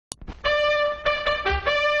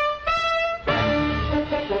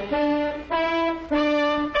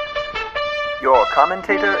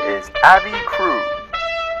commentator is Avi Cruz.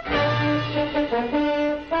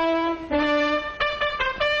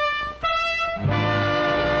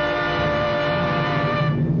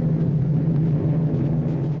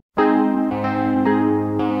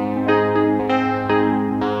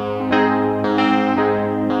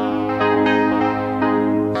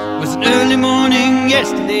 It was early morning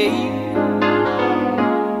yesterday.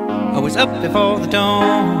 I was up before the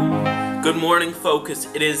dawn. Good morning, focus.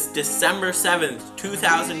 It is December 7th,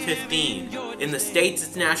 2015. In the States,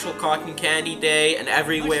 it's National Cotton Candy Day, and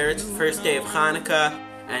everywhere it's the first day of Hanukkah.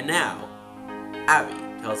 And now, Avi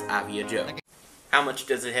tells Avi a joke. How much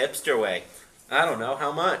does a hipster weigh? I don't know,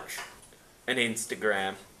 how much? An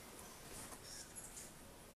Instagram.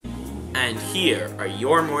 And here are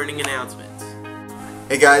your morning announcements.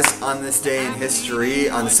 Hey guys, on this day in history,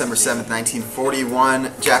 on December 7th,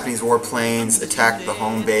 1941, Japanese warplanes attacked the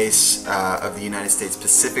home base of the United States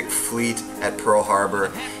Pacific Fleet at Pearl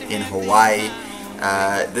Harbor in Hawaii.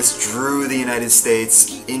 This drew the United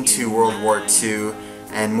States into World War II,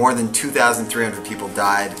 and more than 2,300 people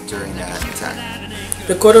died during that attack.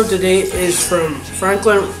 The quote of the day is from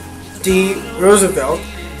Franklin D. Roosevelt.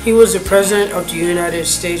 He was the President of the United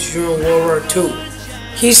States during World War II.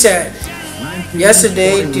 He said,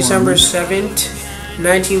 "Yesterday, December 7th,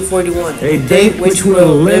 1941, a date which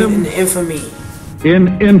will live in infamy."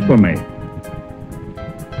 In infamy,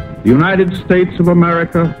 the United States of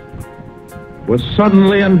America was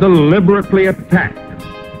suddenly and deliberately attacked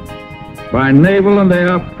by naval and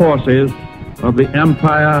air forces of the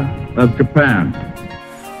Empire of Japan.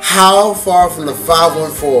 How far from the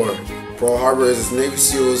 514 Pearl Harbor is this? Navy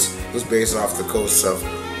SEALs was based off the coast of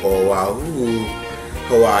Oahu,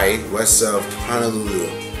 Hawaii, west of Honolulu.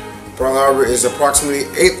 Pearl Harbor is approximately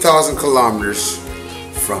 8,000 kilometers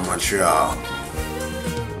from Montreal.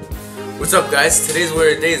 What's up, guys? Today's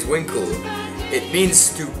word of the day is winkle. It means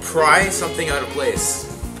to pry something out of place.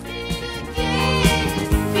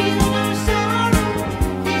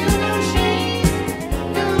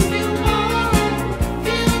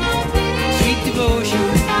 Sweet devotion.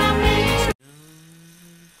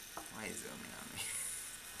 Why is it zooming on me?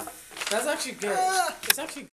 That's actually good. It's actually